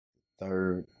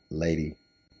third lady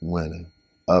winner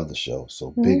of the show.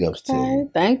 So big ups to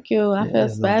you. Thank you. I feel No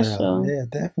special. doubt. Yeah,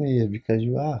 definitely is because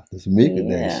you are. It's Mika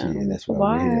that shit. That's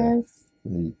why we're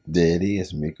here. There it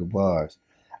is, Mika Barz.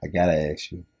 I gotta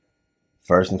ask you,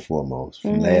 first and foremost,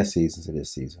 from last season to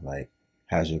this season, like,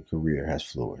 how's your career has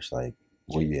flourished? Like,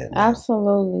 where you at now?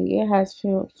 Absolutely. It has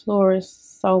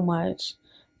flourished so much.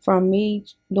 From me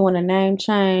doing a name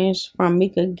change from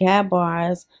Mika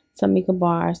Barz to Mika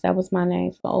Barz. That was my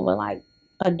name for over like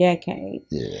a decade.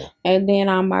 Yeah. And then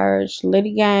I merged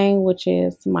Liddy Gang, which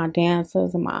is my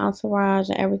dancers and my entourage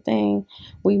and everything.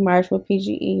 We merged with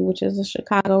PGE, which is a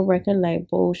Chicago record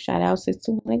label. Shout out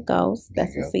 6200 Ghosts.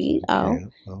 That's the CEO.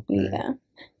 Yeah. Okay. Yeah.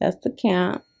 That's the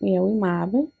camp. Yeah, we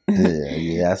mobbing.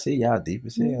 Yeah. I see y'all deep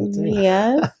as hell too.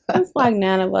 Yeah. It's like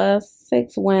 9 of us,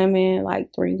 6 women,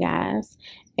 like 3 guys.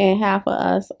 And half of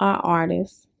us are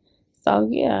artists. So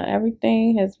yeah,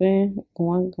 everything has been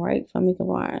going great for Mika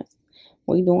Barz.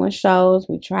 We doing shows,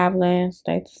 we traveling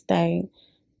state to state.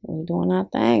 We doing our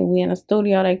thing. We in the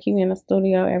studio. They keep me in the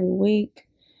studio every week.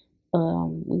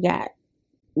 We got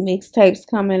mixtapes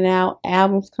coming out,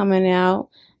 albums coming out,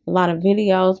 a lot of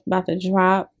videos about to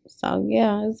drop. So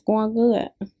yeah, it's going good.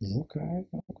 Okay.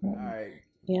 All right.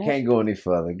 Yeah. Can't go any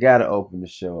further. Gotta open the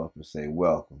show up and say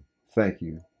welcome. Thank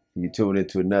you. You tuned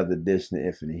into another edition of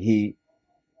Infinite Heat.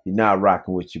 You're now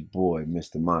rocking with your boy,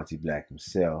 Mr. Monte Blacke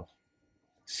himself.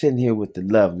 Sitting here with the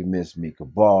lovely Miss Mika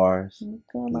Barz,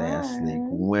 last week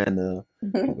winner.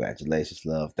 Congratulations,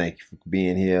 love. Thank you for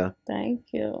being here.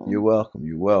 Thank you. You're welcome.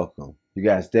 You're welcome. You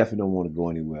guys definitely don't want to go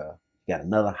anywhere. Got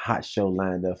another hot show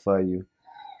lined up for you.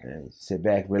 And sit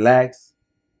back, relax.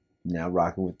 Now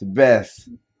rocking with the best.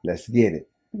 Let's get it.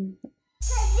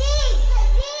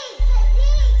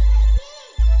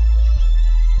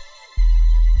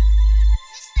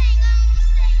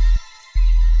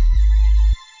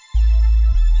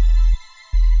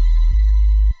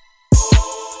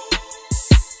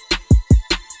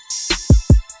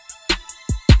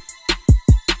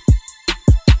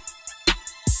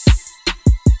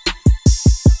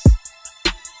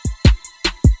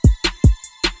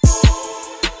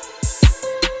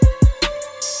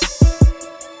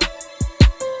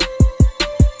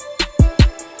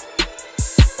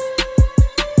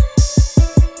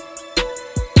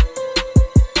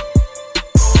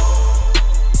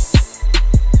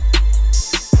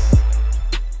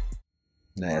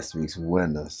 Last week's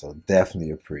winner, so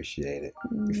definitely appreciate it.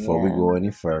 Before we go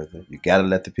any further, you gotta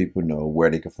let the people know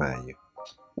where they can find you.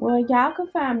 Well, y'all can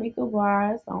find Mika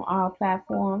Barz on all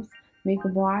platforms. Mika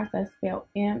Barz, that's spelled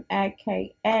MakaBarzz.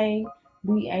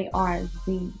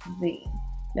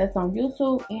 That's on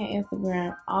YouTube and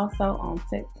Instagram, also on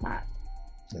TikTok.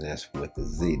 And that's with the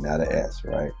Z, not an S,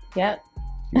 right? Yep.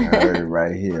 You heard it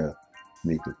right here.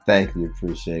 Mika, thank you,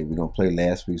 appreciate it. We're going to play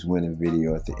last week's winning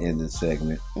video at the end of the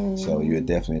segment. So you'll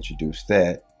definitely introduce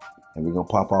that. And we're going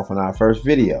to pop off on our first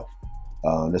video.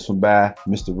 This one by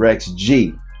Mr. Rex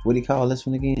G. What do you call this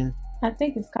one again? I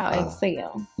think it's called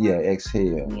Exhale. Yeah,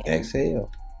 Exhale. Yeah. Exhale.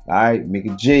 All right,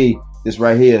 Mika G. This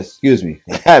right here, excuse me,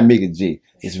 Mika G.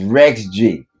 It's Rex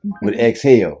G with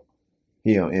Exhale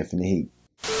here on Infinite Heat.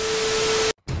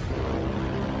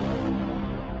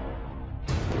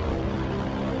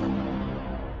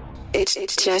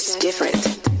 It's just different.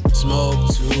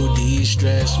 Smoke to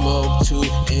de-stress, smoke to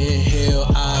inhale,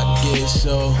 I get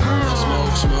so.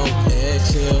 Smoke,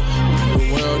 exhale. When the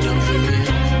world I'm dreaming,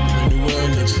 when the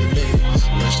world looks lit,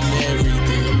 question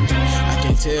everything. I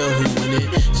can't tell who win it.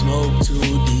 Smoke to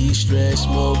de-stress,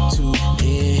 smoke to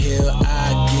inhale,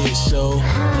 I get so.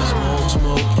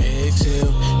 Smoke,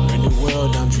 exhale. When the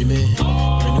world I'm dreaming,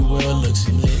 when the world looks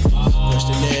lit,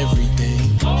 question everything.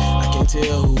 I can't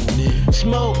tell who win it.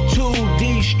 Smoke to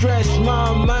de-stress,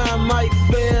 my mind might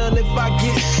fail if I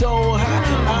get so high.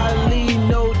 I leave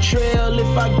no trail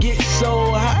if I get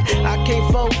so high. I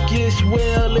can't focus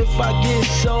well if I get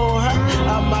so high.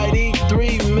 I might eat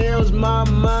 3 meals, my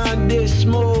mind is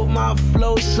smooth, my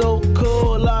flow so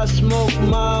cool. I smoke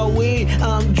my weed,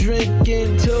 I'm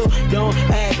drinking too. Don't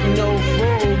act no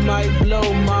fool, might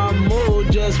blow my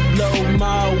mood, just blow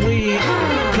my weed.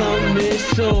 Coming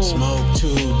soon. Smoke to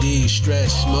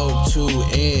de-stress, smoke to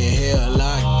inhale,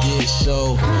 I get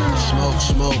so.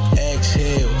 Smoke,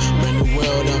 exhale. Brand new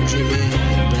world I'm dreaming,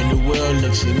 brand new world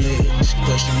looks lit.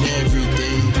 Question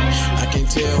everything, I can't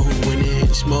tell who winning.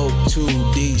 Smoke to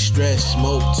de-stress,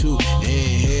 smoke to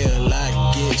inhale,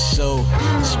 I get so.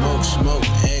 Smoke,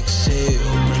 exhale.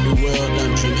 Brand new world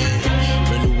I'm dreaming,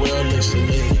 brand new world looks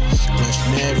lit.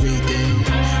 Question everything,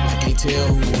 I can't tell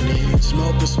who winning.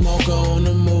 Smoker on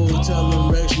the move, tell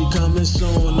them Rex you coming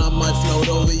soon. I might float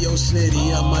over your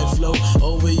city, I might float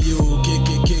over you. Kick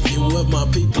it my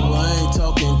people, I ain't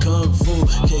talking kung fu.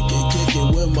 Kick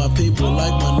it with my people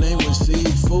like my name was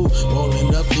seafood.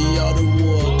 Rolling up the art of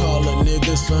war, call a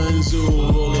nigga Sun Tzu.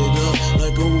 Roll it up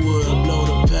like a wood, blow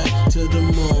the pack to the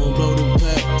moon, blow the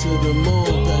pack to the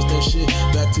moon. Pass that shit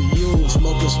back to you.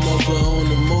 Smoker on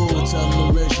the move. Tell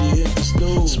me where she hit the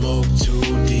stool. Smoke to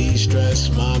de-stress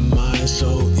my mind so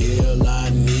ill. I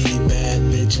need bad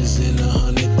bitches in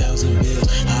 100,000 bills.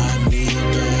 I need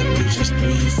bad bitches,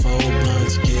 3-4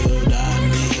 blunts killed. I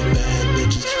need bad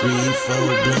bitches,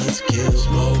 3-4 blunts killed.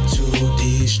 Smoke to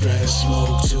de-stress,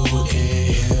 smoke to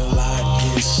inhale. I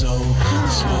get so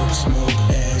smoke,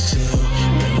 exhale.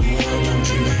 Brand the world I'm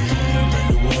dreaming, brand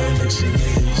the world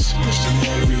excellence. Question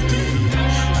everything,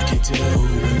 I can tell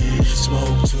when it.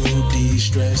 Smoke to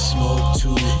de-stress, smoke to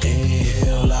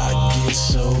inhale. I get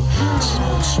so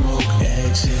smoke,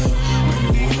 exhale.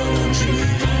 Brand the world I'm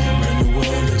dreaming, brand the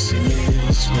world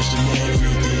excellence. Question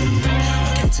everything, I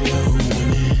can tell who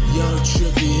winning. Young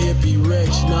trippy hippie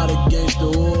Rex, not against the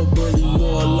war, bully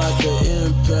more like an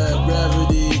impact.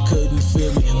 Gravity couldn't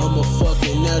feel me. I'm a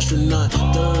fucking astronaut.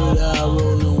 Third eye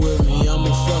rolling with me. I'm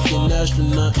a fucking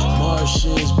astronaut.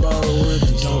 Martians borrow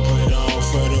empty. Don't put on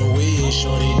for the weed,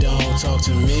 shorty. Don't talk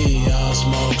to me. I'll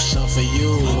smoke some for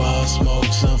you. I'll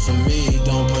smoke some for me.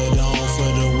 Don't put on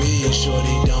for the weed,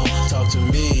 shorty. Don't talk to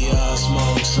me. I'll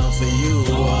smoke some for you.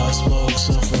 I'll smoke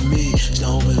some for me.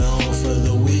 Don't put on for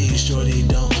the weed, shorty.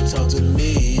 Don't talk to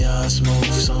me. I'll smoke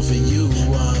some for you.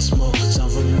 I'll smoke some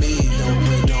for me. Don't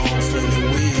put on for the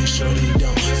weed, shorty.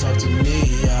 Don't talk to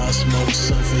me. I'll smoke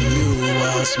some for you.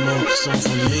 I'll smoke some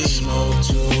for me. Smoke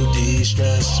to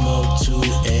de-stress, smoke to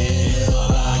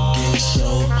inhale. I get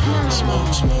so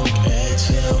smoke,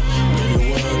 exhale. When the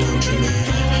world I'm dreaming,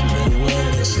 when the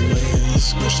world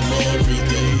excellence. Question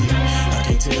everything, I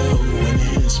can tell when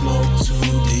it. Smoke to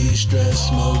de-stress,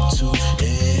 smoke to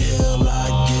inhale. I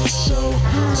get so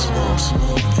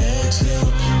smoke, exhale.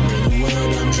 When the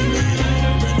world I'm dreaming,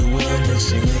 when the world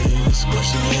excellence.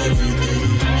 Question everything,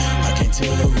 I can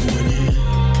tell when it.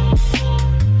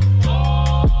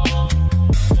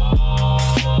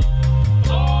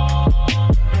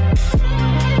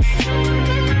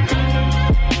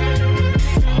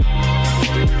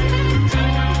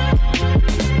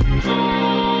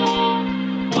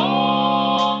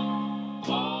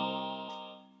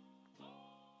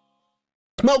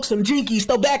 Smoke some jinkies,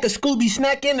 throw back a Scooby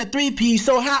snack in a 3-piece.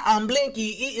 So hot I'm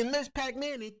blinky, eating Miss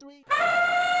Pac-Man in 3.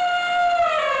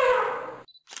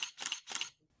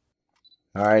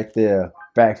 All right, there,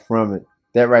 back from it.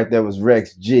 That right there was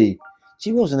Rex G.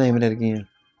 G, what was the name of that again?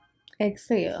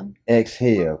 Exhale.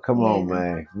 Exhale. Come on,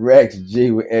 man. Rex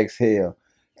G with Exhale.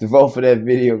 To vote for that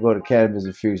video, go to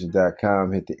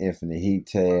cannabisinfusion.com, hit the Infinite Heat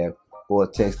tab, or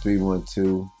text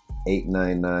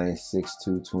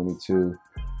 312-899-6222.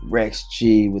 Rex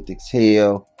G with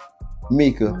Exhale.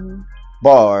 Mika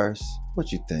Barz,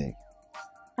 what you think?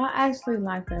 I actually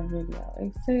like that video.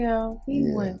 Exhale,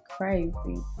 he went crazy.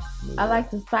 Yeah. I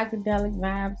like the psychedelic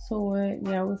vibe to it.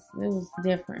 Yeah, it was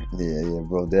different. Yeah,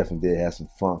 bro, definitely did have some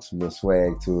funk, some little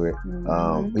swag to it.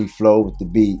 He flowed with the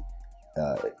beat.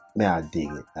 Man, I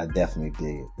dig it. I definitely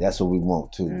dig it. That's what we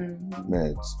want too.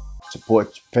 Man,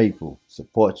 support your people.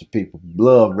 Support your people.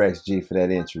 Love Rex G for that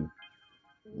entry.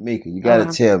 Mika, you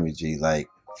gotta tell me, G, like,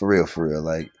 for real,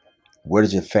 like, where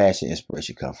did your fashion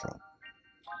inspiration come from?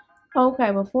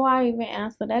 Okay, before I even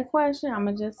answer that question, I'm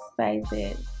going to just say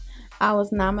this. I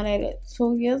was nominated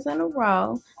 2 years in a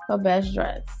row for Best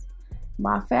Dress.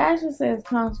 My fashion sense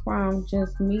comes from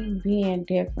just me being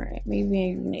different, me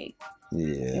being unique.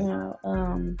 Yeah. You know,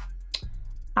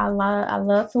 I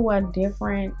love to wear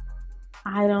different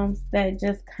items that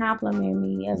just compliment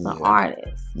me as an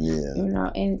artist. Yeah. You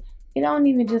know, and it don't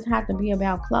even just have to be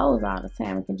about clothes all the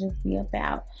time. It can just be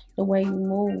about the way you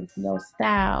move, your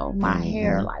style, my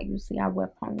hair. Like you see, I wear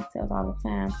ponytails all the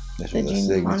time. That's the your jeans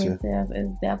signature. ponytails is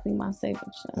definitely my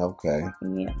signature. Okay.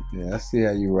 Yeah. Yeah, I see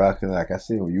how you rocking. Like I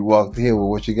see when you walked here with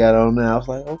what you got on now, I was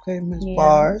like, okay, Miss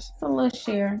Barz. It's a little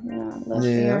sheer,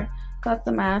 sheer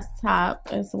customized top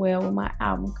as well with my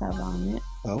album cover on it.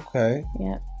 Okay.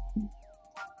 Yeah.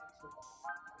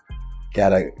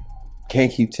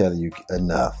 Can't keep telling you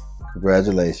enough.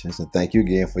 Congratulations, and thank you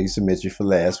again for your submission for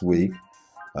last week.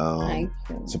 Thank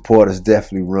you. Supporters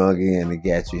definitely rung in and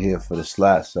got you here for the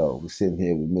slot. So we're sitting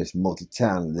here with Miss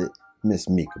Multi-Talented, Miss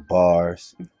Mika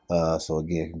Barz. So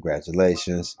again,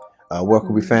 congratulations. Where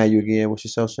can we find you again? What's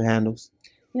your social handles?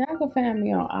 Yeah, you can find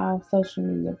me on all social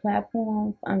media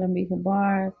platforms under Mika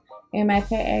Barz,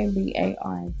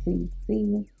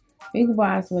 MikaBarzcc. Mika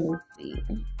Barz with a C.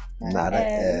 Not an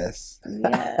S.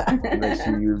 Yeah. Make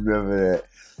sure you remember that.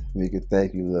 Mika,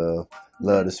 thank you, love.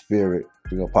 Love the spirit.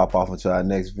 We're going to pop off into our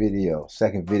next video.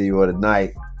 Second video of the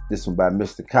night. This one by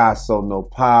Mr. Caso No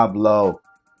Pablo.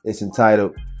 It's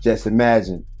entitled Just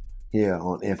Imagine, here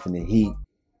on Infinite Heat.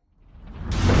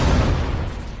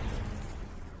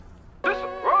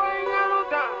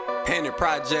 Panic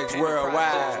projects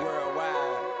worldwide.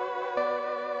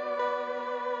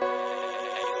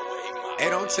 Hey,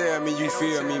 don't tell me you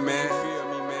feel me, man.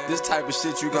 This type of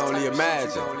shit you can only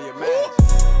imagine.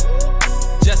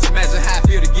 Just imagine how I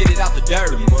feel to get it out the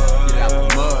dirt. Get out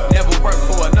the mud. Never work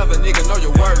for another nigga, know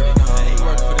your worth.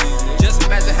 Just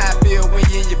imagine how I feel when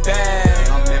you in your bag.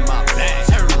 I'm in my bag.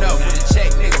 Turn up with a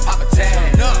check, nigga, pop a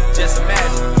tag. Just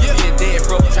imagine being dead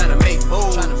broke, trying to make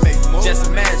moves. Just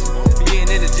imagine being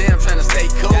in the gym, trying to stay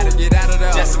cool. Gotta get out of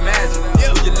there. Just imagine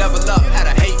when you level up, how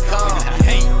the hate come.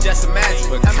 Just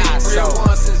imagine how many real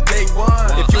ones since day one.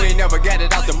 If you ain't never got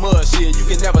it out the mud, shit, you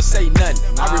can never say nothing.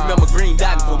 I remember green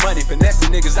dotting for money, finessing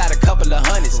niggas out a couple of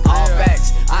hundreds. All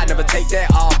facts, I never take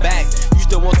that all back. Used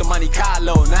to want the money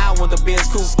Carlo, now I want the Benz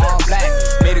coupe all black.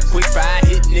 Made a quick fire,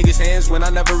 hit niggas' hands when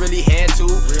I never really had to.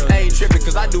 I ain't tripping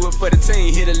cause I do it for the team.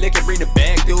 Hit a lick and bring the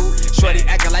bag, dude. Shorty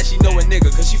acting like she know a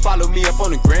nigga cause she follow me up on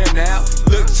the gram now.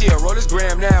 Look, chill, roll this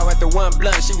gram now. At the one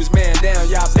blunt, she was man down.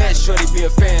 Y'all bet shorty be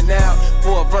a fan now.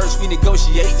 For a verse, we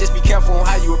negotiate. Just be careful on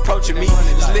how you approaching me.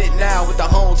 It's lit now with the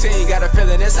home team. Got a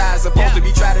feeling that's how it's supposed to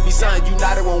be. Try to be something you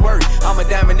not, it won't work. I'm a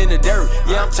diamond in the dirt.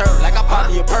 Yeah, I'm turned like I pop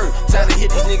me a perk. Time to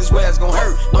hit these niggas where it's gon'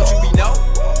 hurt. Don't you be know?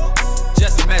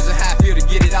 Just imagine how I feel to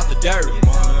get it out the dirt.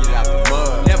 Get out the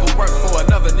mud. Never work for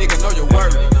another nigga, know your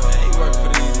worth.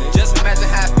 Just imagine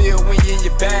how I feel when you in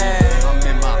your bag. I'm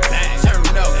in my bag. Turn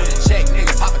up with a check,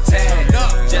 nigga, pop a tag.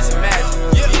 Just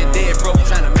imagine being dead broke,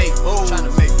 trying to make moves.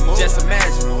 Just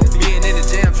imagine being in the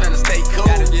gym, trying to stay cool.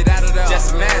 Gotta get out of there.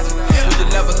 Just imagine when you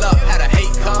level up, how the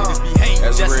hate come.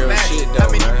 Just imagine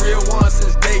how many real ones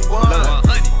since day one.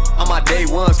 All my day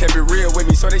ones kept it real with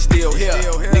me, so they still here.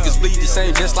 Niggas bleed the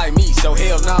same just like me, so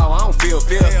hell no, I don't feel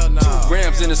fear. 2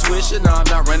 grams in a swisher, no, I'm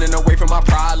not running away from my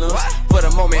problems. For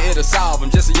the moment, it'll solve them.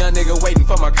 Just a young nigga waiting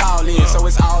for my call in, so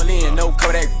it's all in. No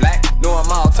Kodak Black, no, I'm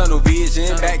all tunnel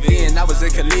vision. Back then, I was in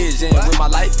collision with my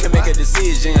life, can make a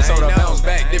decision. So to bounce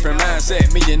back, different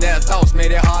mindset. Millionaire thoughts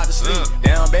made it hard to sleep.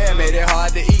 Down bad made it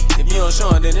hard to eat. If you don't show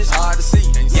it, then it's hard to see.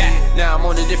 Yeah, now I'm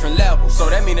on a different level, so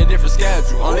that mean a different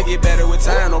schedule. Only get better with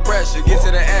time, no pressure. Get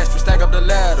to the asterisk, stack up the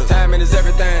ladder. Timing is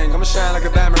everything. I'ma shine like a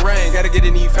diamond ring. Gotta get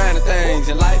in these finer things.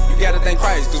 In life, you gotta thank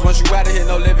Christ. Cause once you out of here,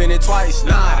 no living it twice.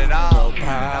 Nah, not at all. No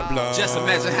Pablo. Just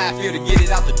imagine how I feel to get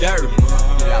it out the dirt.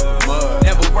 Get out the mud.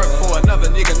 Never work for another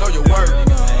nigga, know your worth.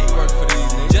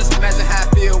 Just imagine how I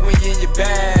feel when you in your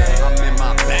bag. I'm in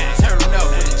my bag. Turn up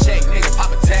with a check, nigga,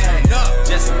 pop a tag.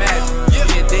 Just imagine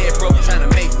being dead broke, trying to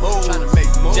make moves.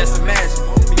 Just imagine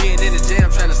being in the gym,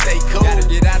 trying to stay cool. Gotta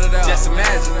get out of there. Just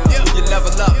imagine when you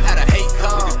level up, how the hate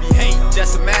come.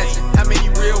 Just imagine how many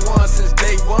real ones since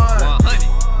day one.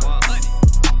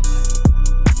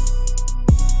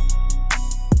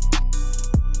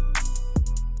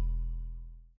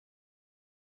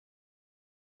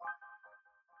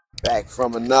 Back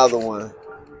from another one.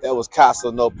 That was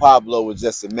Caso No Pablo with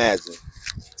Just Imagine.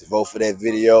 To vote for that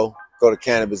video, go to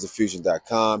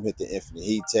cannabisinfusion.com, hit the Infinite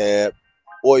Heat tab,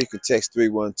 or you can text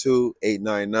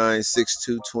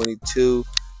 312-899-6222.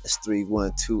 That's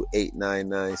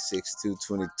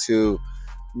 312-899-6222.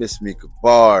 Miss Mika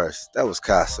Barz. That was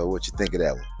Caso. What you think of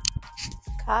that one?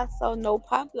 Caso No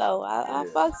Pablo. I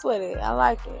fucks with it. I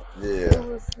like it. Yeah.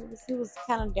 He was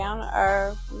kind of down to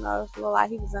earth. You know, it looked like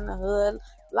he was in the hood.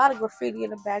 A lot of graffiti in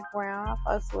the background. I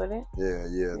fucks with it. Yeah.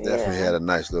 Definitely had a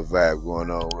nice little vibe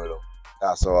going on with him.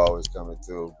 Caso always coming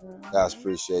through. Guys,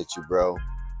 appreciate you, bro.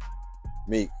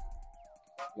 Meek.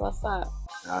 What's up?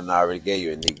 I already gave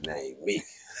you a nickname, Meek.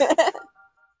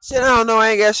 Shit, I don't know.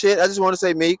 I ain't got shit. I just want to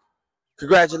say, Meek,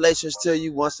 congratulations to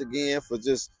you once again for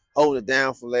just holding it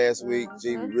down for last week.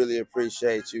 Gee, we really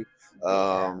appreciate you.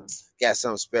 Got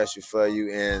something special for you.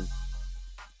 And,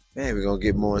 man, we're going to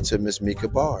get more into Miss Mika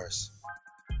Barz.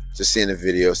 Just seeing the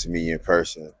videos to meet you in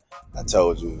person, I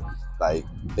told you, like,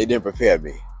 they didn't prepare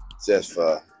me just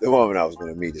for the woman I was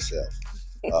going to meet herself.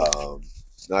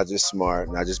 Not just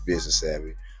smart, not just business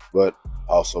savvy, but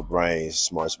also brains,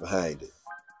 smarts behind it.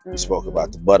 You spoke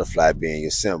about the butterfly being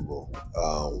your symbol.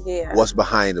 What's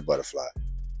behind the butterfly?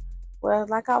 Well,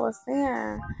 like I was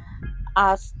saying,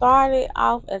 I started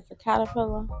off as a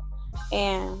caterpillar,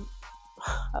 and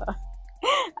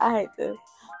I hate this.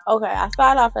 Okay, I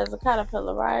started off as a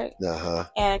caterpillar, right?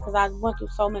 And because I went through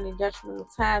so many detrimental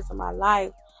times in my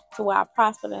life to where I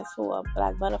prospered into a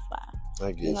black butterfly.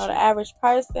 I get You know, the average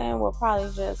person will probably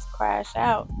just crash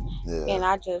out, and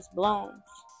I just bloomed.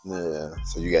 Yeah,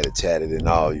 so you got it tatted and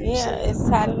all. You Yeah, it's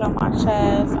tatted on my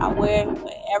chest. I wear it with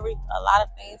a lot of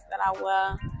things that I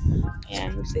wear,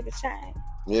 and you see the chain.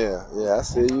 Yeah, I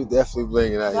see you definitely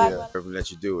blinging out here. I'm let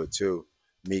you do it too,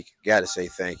 Meek. Got to say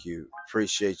thank you.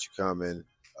 Appreciate you coming.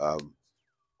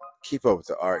 Keep up with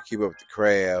the art. Keep up with the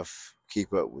craft.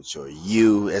 Keep up with your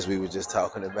you, as we were just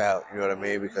talking about. You know what I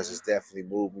mean? Because it's definitely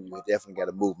moving. You definitely got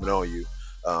a movement on you,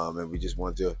 and we just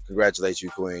want to congratulate you,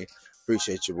 Queen.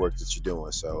 Appreciate your work that you're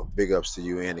doing. So big ups to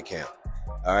you and the camp.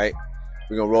 All right,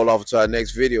 we're gonna roll off to our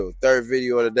next video, third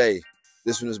video of the day.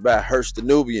 This one is by Hirsch the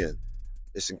Nubian.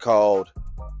 It's called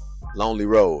Lonely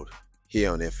Road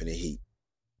here on Infinite Heat.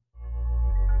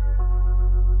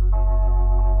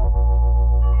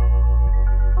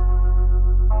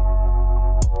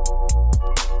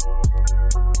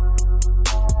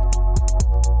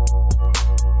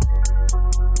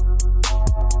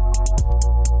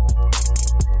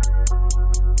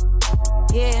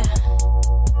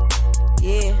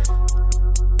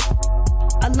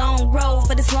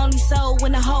 For this lonely soul,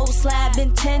 when the whole slab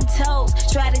been 10 toes.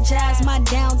 Strategize my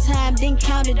downtime, then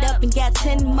count it up and got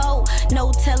 10 more.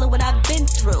 No telling what I've been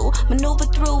through. Maneuver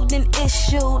through, then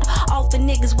issued. Off the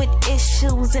niggas with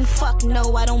issues. And fuck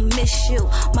no, I don't miss you.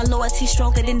 My loyalty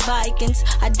stronger than Vikings.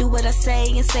 I do what I say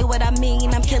and say what I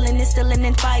mean. I'm killing and stealing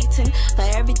and fighting.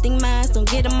 Like everything mine, don't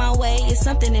get in my way. It's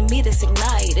something in me that's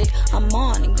ignited. I'm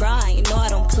on and grind, you know I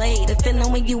don't play. The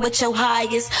feeling when you at your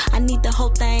highest. I need the whole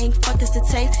thing, fuck is the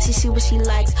taste. She see what she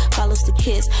likes, follows the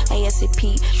kiss.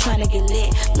 ASAP, trying to get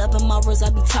lit. Loving my words, I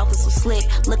be talking so slick.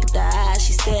 Look at the eyes,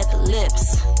 she stare at the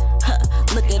lips. Huh,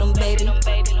 look at them, baby.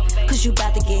 Cause you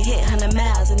about to get hit 100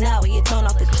 miles an hour, you're thrown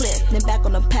off the cliff. Then back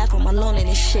on the path with my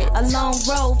loneliness shit. A long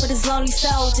road for this lonely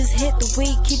soul, just hit the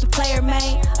weed, keep it player,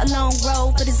 man. A long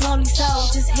road for this lonely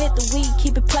soul, just hit the weed,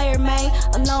 keep it player, man.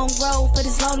 A long road for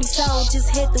this lonely soul,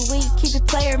 just hit the weed, keep it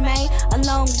player, man. A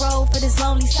long road for this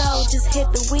lonely soul, just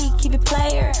hit the weed, keep it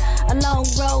player. A long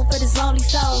road for this lonely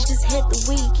soul, just hit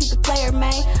the weed, keep it player,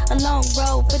 man. A long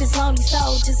road for this lonely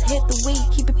soul, just hit the weed,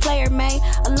 keep it player, man.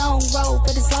 A long road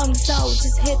for this lonely soul,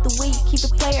 just hit the weed, keep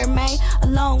it player, man. A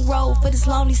long road for this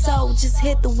lonely soul, just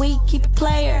hit the weed, keep it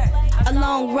player. A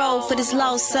long road for this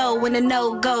lost soul, and a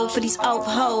no-go for these off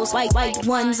hoes. White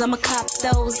ones, I'ma cop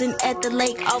those. And at the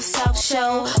lake off South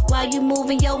Shore, while you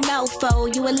moving your mouth, oh,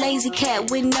 you a lazy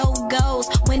cat with no goals.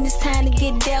 When it's time to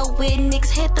get dealt with, niggas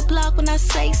hit the block when I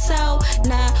say so.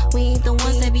 Nah, we ain't the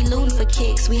ones that be looting for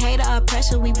kicks. We hate our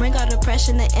pressure, we bring our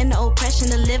depression, to end the oppression,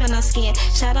 to live in our skin.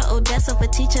 Shout out Odessa for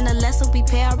teaching a lesson. We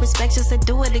pay our respect just to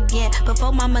do it again.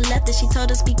 Before mama left us, she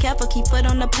told us be careful, keep foot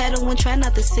on the pedal and try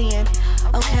not to sin.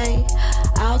 Okay,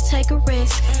 I'll take a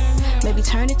risk, maybe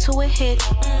turn it to a hit.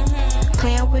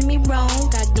 Playing with me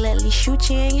wrong, I gladly shoot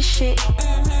you in your shit.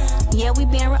 Yeah, we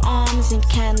bearing arms and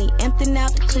kindly emptying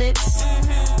out the clips.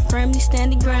 Firmly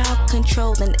standing ground,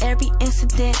 controlling every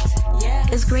incident.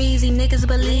 It's greasy, niggas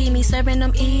believe me, serving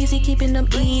them easy, keeping them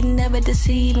eating, never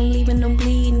deceiving, leaving them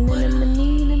bleeding.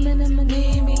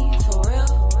 Need me for real,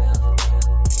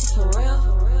 for real.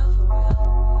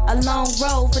 A long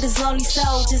road for this lonely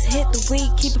soul, just hit the weed,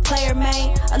 keep it player,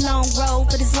 man. A long road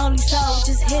for this lonely soul,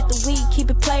 just hit the weed, keep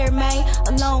it player, man.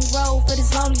 A long road for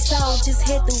this lonely soul, just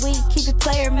hit the weed, keep it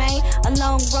player, man. A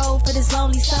long road for this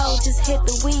lonely soul, just hit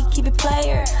the weed, keep it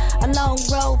player. A long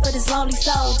road for this lonely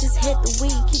soul, just hit the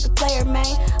weed, keep it player, man.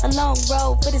 A long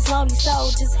road for this lonely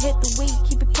soul, just hit the weed,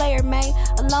 keep it player, man.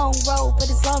 A long road for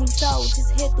this lonely soul,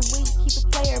 just hit the weed, keep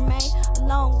it player, man. A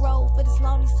long road for this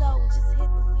lonely soul, just hit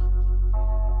the weed.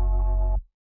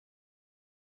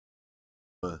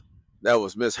 That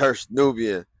was Miss Hirsch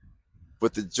Nubian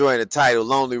with the joint title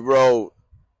Lonely Road.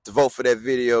 To vote for that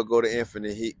video, go to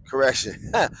Infinite Heat.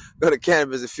 Correction. Go to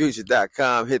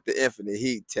CannabisTheFuture.com, hit the Infinite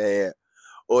Heat tab.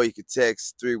 Or you can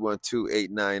text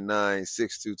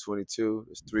 312-899-6222.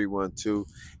 It's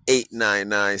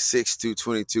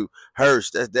 312-899-6222. Hirsch,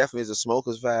 that definitely is a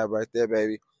smoker's vibe right there,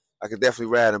 baby. I could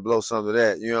definitely ride and blow some of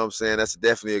that. You know what I'm saying? That's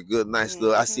definitely a good, nice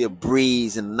little. I see a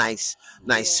breeze and nice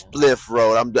spliff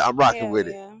road. I'm rocking with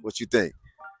it. What you think?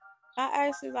 I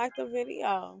actually like the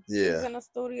video. Yeah. She was in the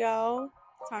studio,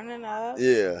 turning up.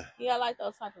 Yeah. Yeah, I like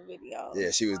those type of videos.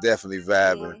 Yeah, she was definitely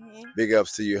vibing. Big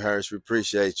ups to you, Hirsch. We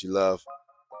appreciate you, love.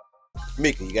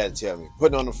 Mika, you got to tell me.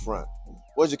 Putting on the front.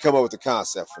 Where'd you come up with the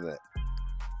concept from that?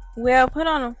 Well, put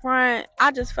on the front,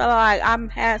 I just felt like I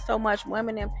had so much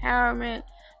women empowerment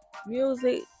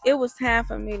music. It was time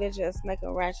for me to just make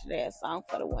a ratchet ass song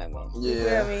for the women. You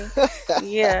feel me?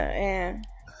 Yeah, and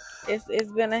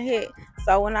it's been a hit.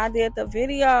 So when I did the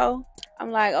video,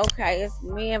 I'm like, okay, it's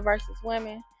men versus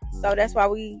women. So that's why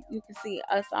you can see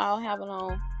us all having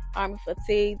on army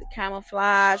fatigue, the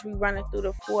camouflage. We running through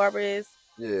the forest.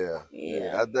 Yeah.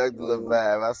 I dug the little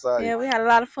vibe. I saw. Yeah, we had a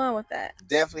lot of fun with that.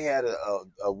 Definitely had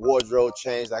a wardrobe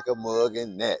change, like a mug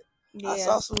and net. Yeah. I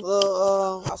saw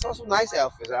some nice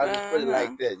outfits. I just put it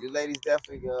like that. You ladies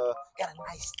definitely got a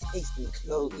nice taste in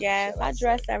clothing. Yes, I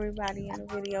dressed everybody in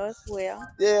the video as well.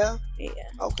 Yeah. Yeah.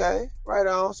 Okay. Right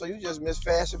on. So you just miss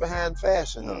fashion behind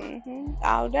fashion, huh?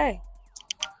 All day.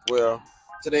 Well,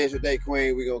 today is your day,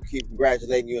 Queen. We're gonna keep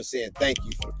congratulating you and saying thank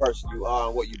you for the person you are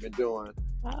and what you've been doing.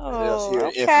 Oh, here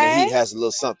okay. Infinite Heat has a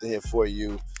little something here for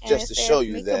you, just to show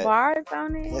you Mika that. Barz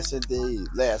on it? Yes, indeed.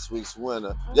 Last week's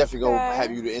winner. Definitely gonna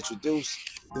have you to introduce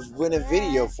the winning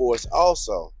video for us.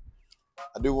 Also,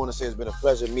 I do want to say it's been a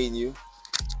pleasure meeting you.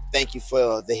 Thank you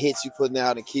for the hits you putting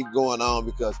out and keep going on,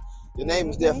 because your name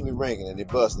is definitely ringing and they're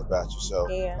buzzing about you. So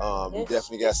you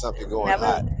definitely got something going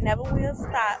hot. Never will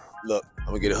stop. Look, I'm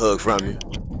gonna get a hug from you.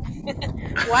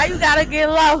 Why you gotta get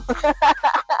low?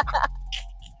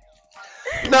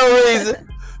 No reason.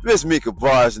 Miss Mika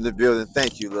Barz in the building.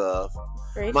 Thank you, love.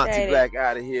 Appreciate Monte Black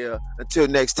out of here. Until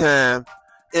next time,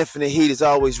 Infinite Heat is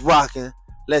always rocking.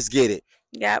 Let's get it.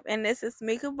 Yep, and this is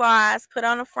Mika Barz, Put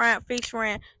on the Front,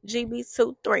 featuring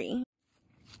GB23.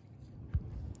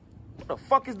 What the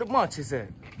fuck is the munchies at?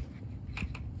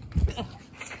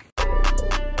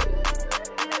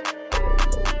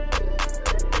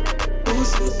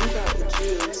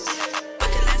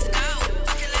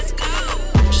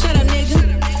 Shut up, nigga.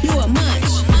 You a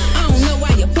munch. I don't know why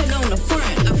you're putting on the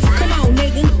front. Come on,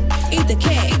 nigga. Eat the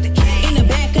cat. In the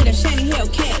back of the shiny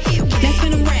Hellcat. Now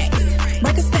spin them racks.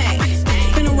 Break a stack.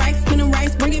 Spin them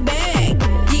racks, bring it back.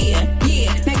 Yeah.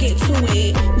 Now get to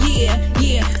it.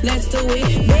 Yeah. Let's do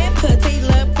it. Red putty,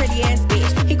 little pretty ass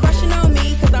bitch. He crushing on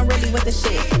me cause I'm really with the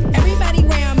shit. Everybody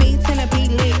around me tend to be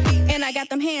lit. And I got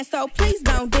them hands, so please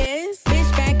don't diss.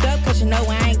 Bitch, back up cause you know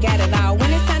I ain't got it all.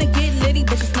 When it's time to get litty,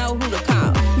 bitches know who to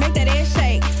call. Make that ass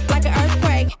shake like an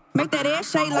earthquake. Make that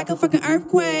ass shake like a fucking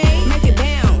earthquake. Make it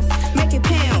bounce, make it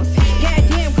pounce.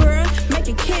 Goddamn girl, make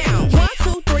it count. 1,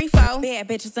 2, 3, 4. Bad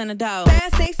bitches in the door.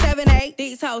 5, 6, 7, 8.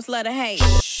 These hoes love to hate.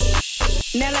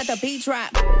 Now let the beat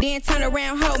drop. Then turn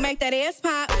around, ho, make that ass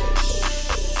pop.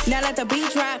 Now let the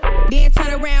beat drop. Then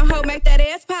turn around, ho, make that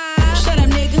ass pop. Shut up,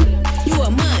 nigga. You a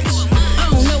munch. I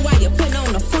don't know why you're putting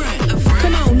on the front.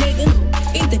 Come on, nigga.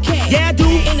 Eat the cat. Yeah, I do.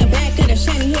 In the back of the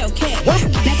shiny Hellcat. Now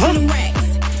spin them racks.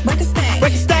 Break a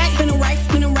stack. Spin them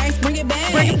racks, bring it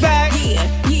back.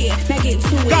 Yeah. Now get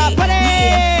to it.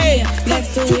 Yeah.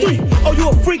 Let's do 2, 3. it. Oh, you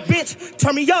a freak, bitch.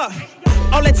 Turn me up.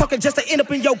 All that talking just to end up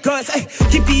in your guts. Ay,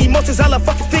 keep the emotions, all her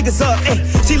fucking figures up. Ay,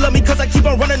 she love me cause I keep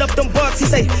on running up them bucks. He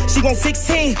say she want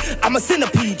 16, I'm a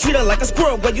centipede. Treat her like a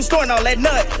squirrel where you storing all that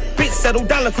nut. Bitch, settle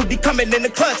down like we be coming in the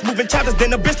clutch. Moving childish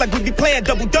than a bitch like we be playing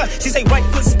double dutch. She say right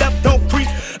foot step, don't creep.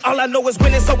 All I know is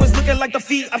winning, so it's looking like the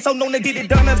feet. I'm so known to get it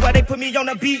done, that's why they put me on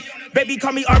the beat. Baby,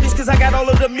 call me Arby's cause I got all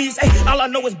of the meats. Ay, all I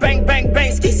know is bang, bang,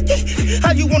 bang, ski, ski.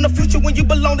 How you want the future when you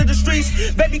belong to the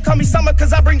streets? Baby, call me summer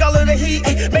cause I bring all of the heat.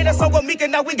 Ay, made us over Mika,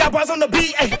 now we got bars on the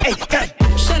beat. Ay, ay, ay.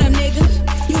 Shut up,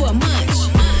 nigga. You a munch.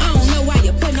 I don't know why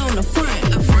you're putting on the front.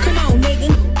 Come on, nigga.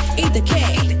 Eat the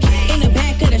cat. In the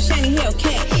back of the shiny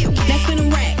Hellcat. Now spin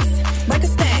them racks. Break a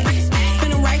stack.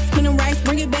 Spin them racks,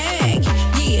 bring it back.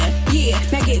 Yeah.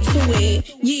 Now get to it.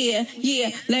 Yeah.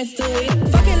 Let's do it.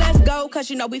 Fuck it, let's go, cause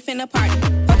you know we finna party.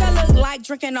 Fuck I look like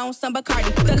drinking on some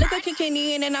Bacardi. The liquor kicking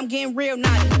in and I'm getting real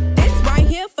naughty. This right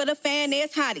here for the fan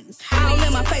is hotties. All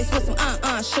in my face with some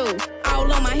shoes.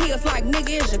 All on my heels like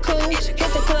nigga, is you cool? Hit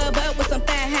the club up with some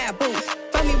thigh high boots.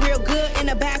 Fuck me real good in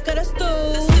the back of the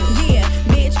stool. Yeah,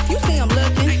 bitch, you see I'm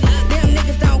looking. Them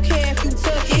niggas don't care if you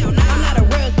took it. I'm not a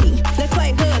rookie. Let's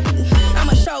play hooky.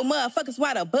 I'ma show motherfuckers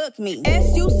why to book me.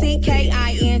 SUCKING.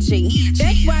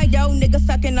 That's why yo niggas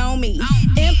sucking on me.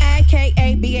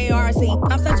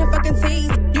 MIKABARZ. I'm such a fucking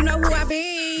tease. You know who I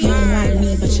be. You don't like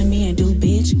me, but your man do,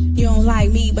 bitch. You don't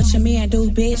like me, but your man do,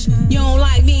 bitch. You don't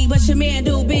like me, but your man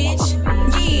do, bitch.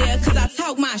 Yeah, cause I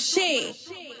talk my shit.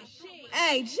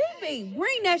 Hey, GB,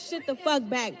 bring that shit the fuck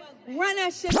back. Run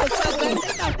that shit the fuck back.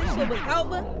 They thought this shit was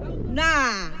over.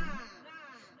 Nah.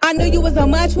 I knew you was a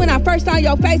munch when I first saw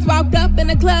your face. Walked up in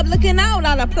the club looking out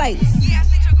on the place. Yeah, I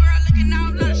see your girl looking out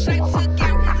on the shape. Took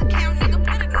out his account, nigga,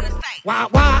 put it in the safe. Why,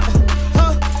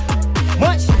 huh?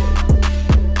 Munch?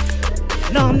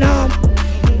 Nom.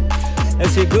 That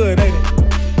shit good, ain't it?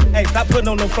 Hey, stop putting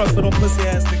on no fronts for them pussy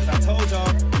ass niggas. I told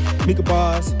y'all. Mika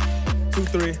Barz, 2,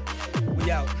 3.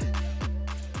 We out.